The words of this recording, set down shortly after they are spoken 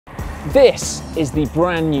This is the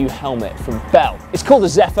brand new helmet from Bell. It's called the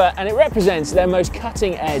Zephyr and it represents their most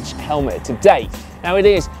cutting edge helmet to date. Now it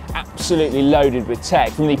is absolutely loaded with tech,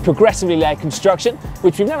 from the progressively layered construction,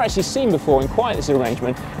 which we've never actually seen before in quite this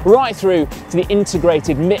arrangement, right through to the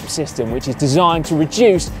integrated MIP system, which is designed to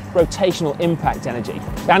reduce rotational impact energy.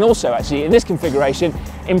 And also actually in this configuration,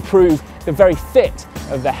 improve the very fit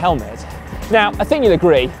of the helmet. Now I think you'll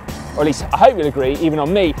agree, or at least I hope you'll agree, even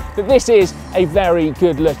on me, that this is a very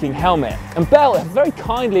good looking helmet. And Bell have very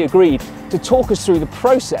kindly agreed to talk us through the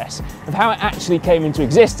process of how it actually came into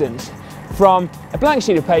existence, from a blank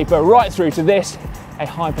sheet of paper right through to this, a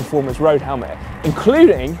high performance road helmet,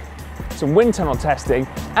 including some wind tunnel testing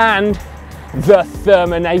and the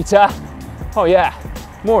THERMINATOR. Oh yeah,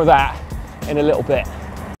 more of that in a little bit.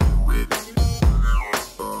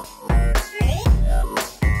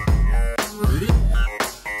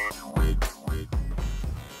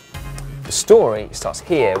 The story starts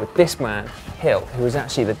here with this man, Hill, who is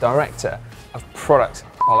actually the director of product.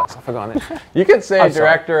 Bollocks, I've forgotten it. You could say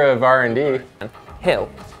director of R&D. And Hill,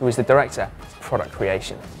 who is the director of product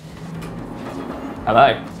creation.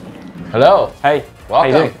 Hello. Hello. Hey, welcome. How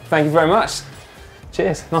you doing? Thank you very much.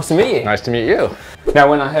 Cheers. Nice to meet you. Nice to meet you. Now,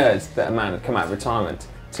 when I heard that a man had come out of retirement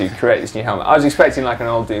to create this new helmet, I was expecting like an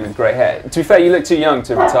old dude with grey hair. To be fair, you look too young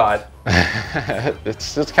to have retired.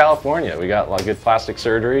 It's just California. We got a lot of good plastic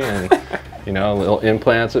surgery and you know, little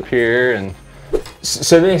implants up here. And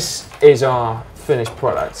so this is our finished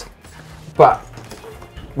product, but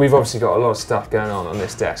we've obviously got a lot of stuff going on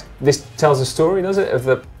this desk. This tells a story, does it, of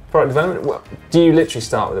the product development? Well, do you literally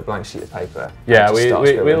start with a blank sheet of paper? Yeah, we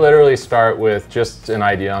literally start with just an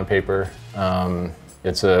idea on paper.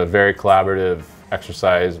 It's a very collaborative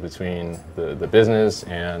exercise between the business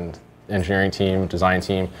and engineering team, design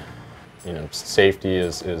team. You know, safety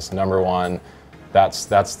is number one. That's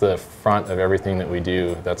the front of everything that we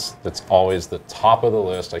do. That's always the top of the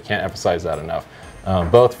list. I can't emphasize that enough.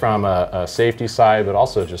 Both from a safety side, but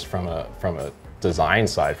also just from a design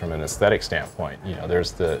side, from an aesthetic standpoint. You know,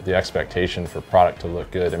 there's the expectation for product to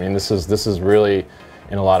look good. I mean, this is really,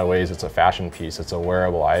 in a lot of ways, it's a fashion piece. It's a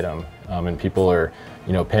wearable item, and people are,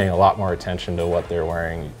 you know, paying a lot more attention to what they're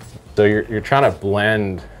wearing. So you're trying to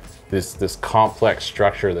blend this complex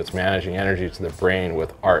structure that's managing energy to the brain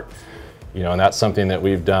with art. You know, and that's something that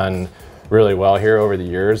we've done really well here over the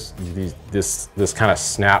years. This kind of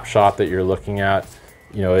snapshot that you're looking at,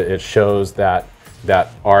 you know, it shows that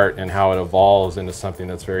art and how it evolves into something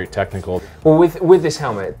that's very technical. Well, with this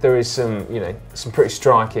helmet, there is some, you know, some pretty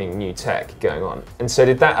striking new tech going on. And so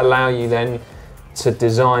did that allow you then to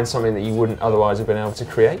design something that you wouldn't otherwise have been able to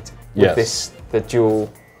create? Yes. With the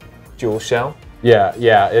dual shell? Yeah.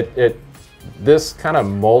 This kind of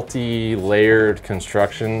multi-layered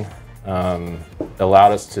construction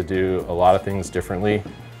allowed us to do a lot of things differently.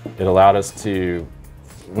 It allowed us to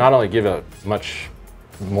not only give a much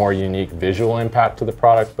more unique visual impact to the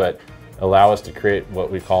product, but allow us to create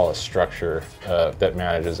what we call a structure that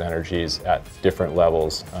manages energies at different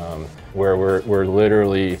levels, where we're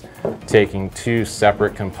literally taking two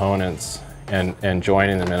separate components and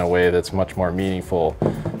joining them in a way that's much more meaningful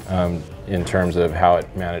in terms of how it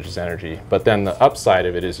manages energy. But then the upside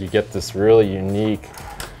of it is you get this really unique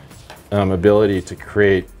ability to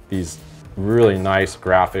create these really nice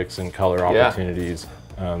graphics and color opportunities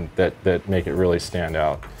that make it really stand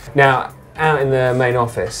out. Now, out in the main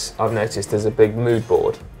office, I've noticed there's a big mood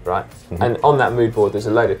board, right? Mm-hmm. And on that mood board, there's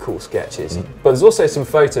a load of cool sketches. Mm-hmm. But there's also some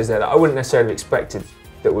photos there that I wouldn't necessarily have expected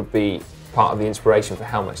that would be part of the inspiration for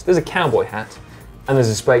helmets. There's a cowboy hat and there's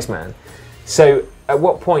a spaceman. So at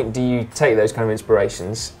what point do you take those kind of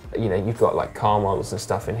inspirations? You know, you've got like car models and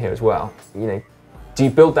stuff in here as well. You know, do you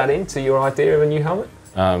build that into your idea of a new helmet?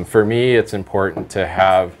 For me, it's important to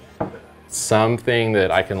have something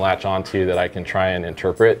that I can latch onto that I can try and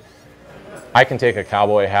interpret. I can take a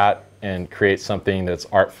cowboy hat and create something that's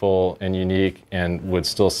artful and unique and would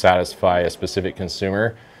still satisfy a specific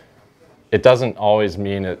consumer. It doesn't always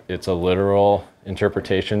mean it's a literal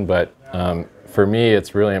interpretation, but for me,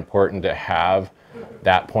 it's really important to have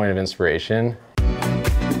that point of inspiration.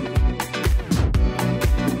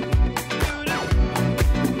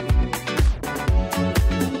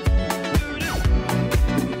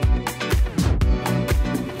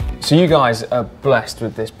 So you guys are blessed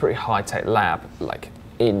with this pretty high-tech lab, like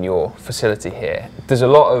in your facility here. There's a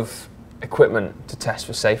lot of equipment to test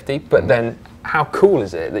for safety, but then how cool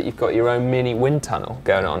is it that you've got your own mini wind tunnel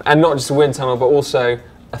going on? And not just a wind tunnel, but also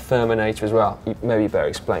a THERMINATOR as well. Maybe you better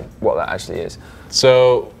explain what that actually is.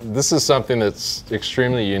 So this is something that's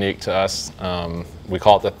extremely unique to us. We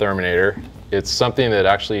call it the THERMINATOR. It's something that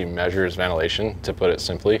actually measures ventilation, to put it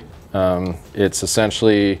simply. It's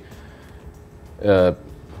essentially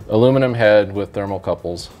Aluminum head with thermal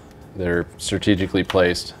couples. They're strategically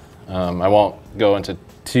placed. I won't go into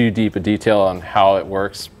too deep a detail on how it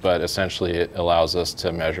works, but essentially it allows us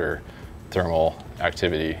to measure thermal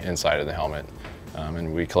activity inside of the helmet.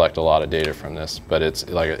 And we collect a lot of data from this, but it's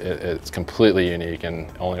completely unique and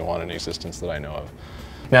only one in existence that I know of.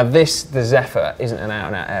 Now the Zephyr isn't an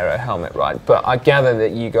out-and-out aero helmet, right? But I gather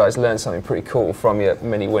that you guys learned something pretty cool from your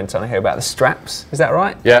mini wind tunnel here about the straps. Is that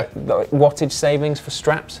right? Yeah. The wattage savings for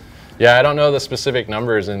straps? Yeah, I don't know the specific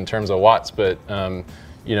numbers in terms of watts, but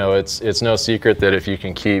you know, it's no secret that if you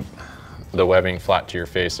can keep the webbing flat to your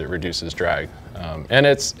face, it reduces drag. And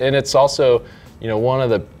it's also, you know, one of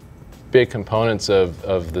the big components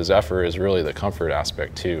of the Zephyr is really the comfort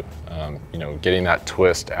aspect too. You know, getting that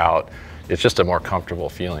twist out, it's just a more comfortable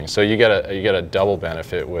feeling. So you get a double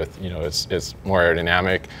benefit with, you know, it's more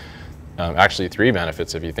aerodynamic. Actually 3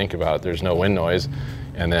 benefits if you think about it. There's no wind noise,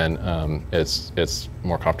 and then it's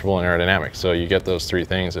more comfortable and aerodynamic. So you get those 3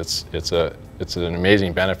 things. It's an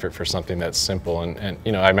amazing benefit for something that's simple. And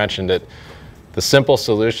you know, I mentioned that the simple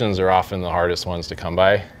solutions are often the hardest ones to come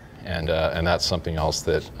by, and that's something else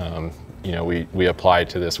that you know, we applied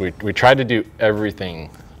to this. We tried to do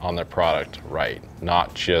everything on the product right,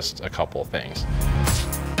 not just a couple things.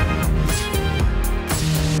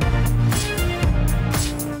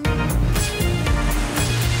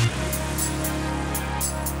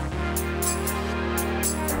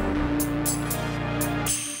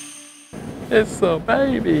 It's a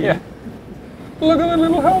baby. Yeah. Look at the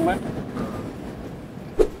little helmet.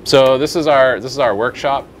 So this is our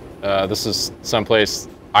workshop. This is someplace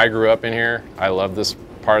I grew up in here. I love this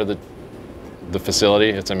part of the facility.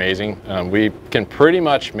 It's amazing. We can pretty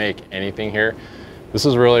much make anything here. This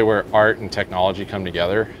is really where art and technology come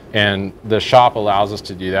together, and the shop allows us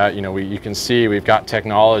to do that. You know, you can see we've got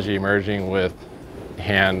technology merging with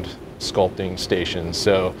hand sculpting stations.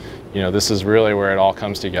 So, you know, this is really where it all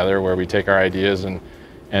comes together, where we take our ideas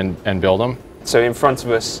and build them. So in front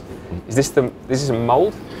of us, is this a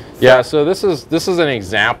mold? Yeah, so this is an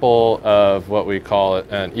example of what we call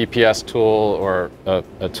an EPS tool, or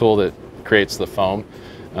a tool that creates the foam.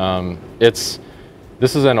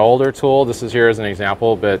 This is an older tool. This is here as an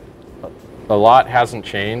example, but a lot hasn't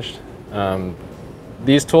changed.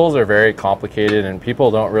 These tools are very complicated, and people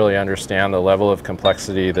don't really understand the level of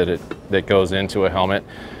complexity that goes into a helmet.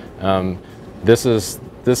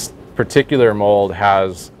 This particular mold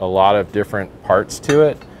has a lot of different parts to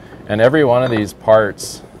it, and every one of these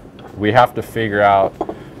parts we have to figure out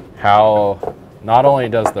how not only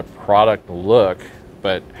does the product look,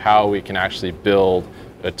 but how we can actually build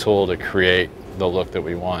a tool to create the look that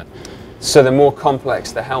we want. So the more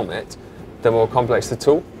complex the helmet, the more complex the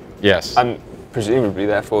tool? Yes. And presumably,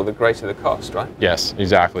 therefore, the greater the cost, right? Yes,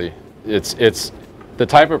 exactly. It's the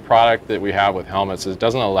type of product that we have with helmets. It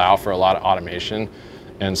doesn't allow for a lot of automation,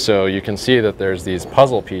 and so you can see that there's these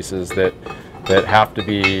puzzle pieces that have to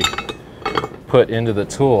be put into the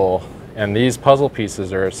tool, and these puzzle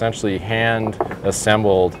pieces are essentially hand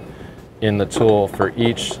assembled in the tool for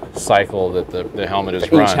each cycle that the helmet is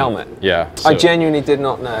run. Each helmet? Yeah. So I genuinely did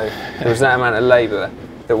not know there was that amount of labour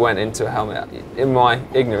that went into a helmet. In my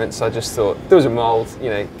ignorance, I just thought there was a mould, you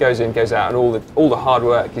know, goes in, goes out, and all the hard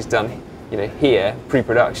work is done, you know, here,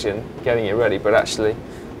 pre-production, getting it ready, but actually,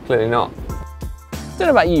 clearly not. I don't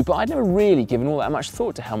know about you, but I'd never really given all that much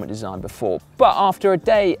thought to helmet design before. But after a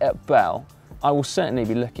day at Bell, I will certainly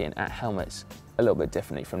be looking at helmets a little bit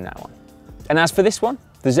differently from now on. And as for this one,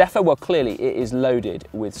 the Zephyr, well, clearly it is loaded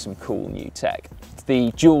with some cool new tech. It's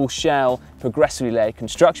the dual shell, progressively layered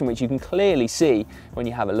construction, which you can clearly see when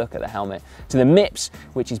you have a look at the helmet, to the MIPs,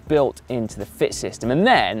 which is built into the fit system. And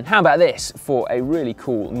then, how about this for a really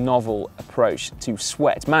cool, novel approach to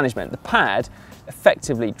sweat management? The pad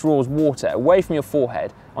effectively draws water away from your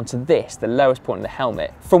forehead onto this, the lowest point of the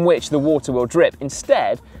helmet, from which the water will drip,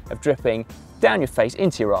 instead of dripping down your face,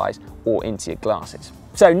 into your eyes, or into your glasses.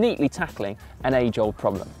 So neatly tackling an age-old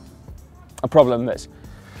problem. A problem that's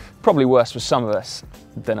probably worse for some of us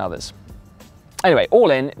than others. Anyway,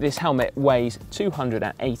 all in, this helmet weighs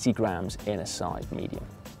 280 grams in a size medium.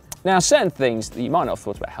 Now, certain things that you might not have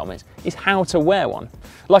thought about helmets is how to wear one,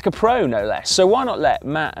 like a pro no less. So why not let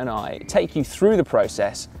Matt and I take you through the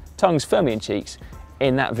process, tongues firmly in cheeks,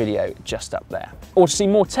 in that video just up there. Or to see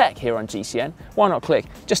more tech here on GCN, why not click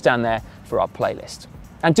just down there for our playlist.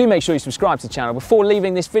 And do make sure you subscribe to the channel before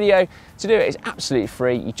leaving this video. To do it is absolutely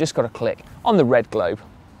free. You just got to click on the red globe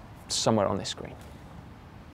somewhere on this screen.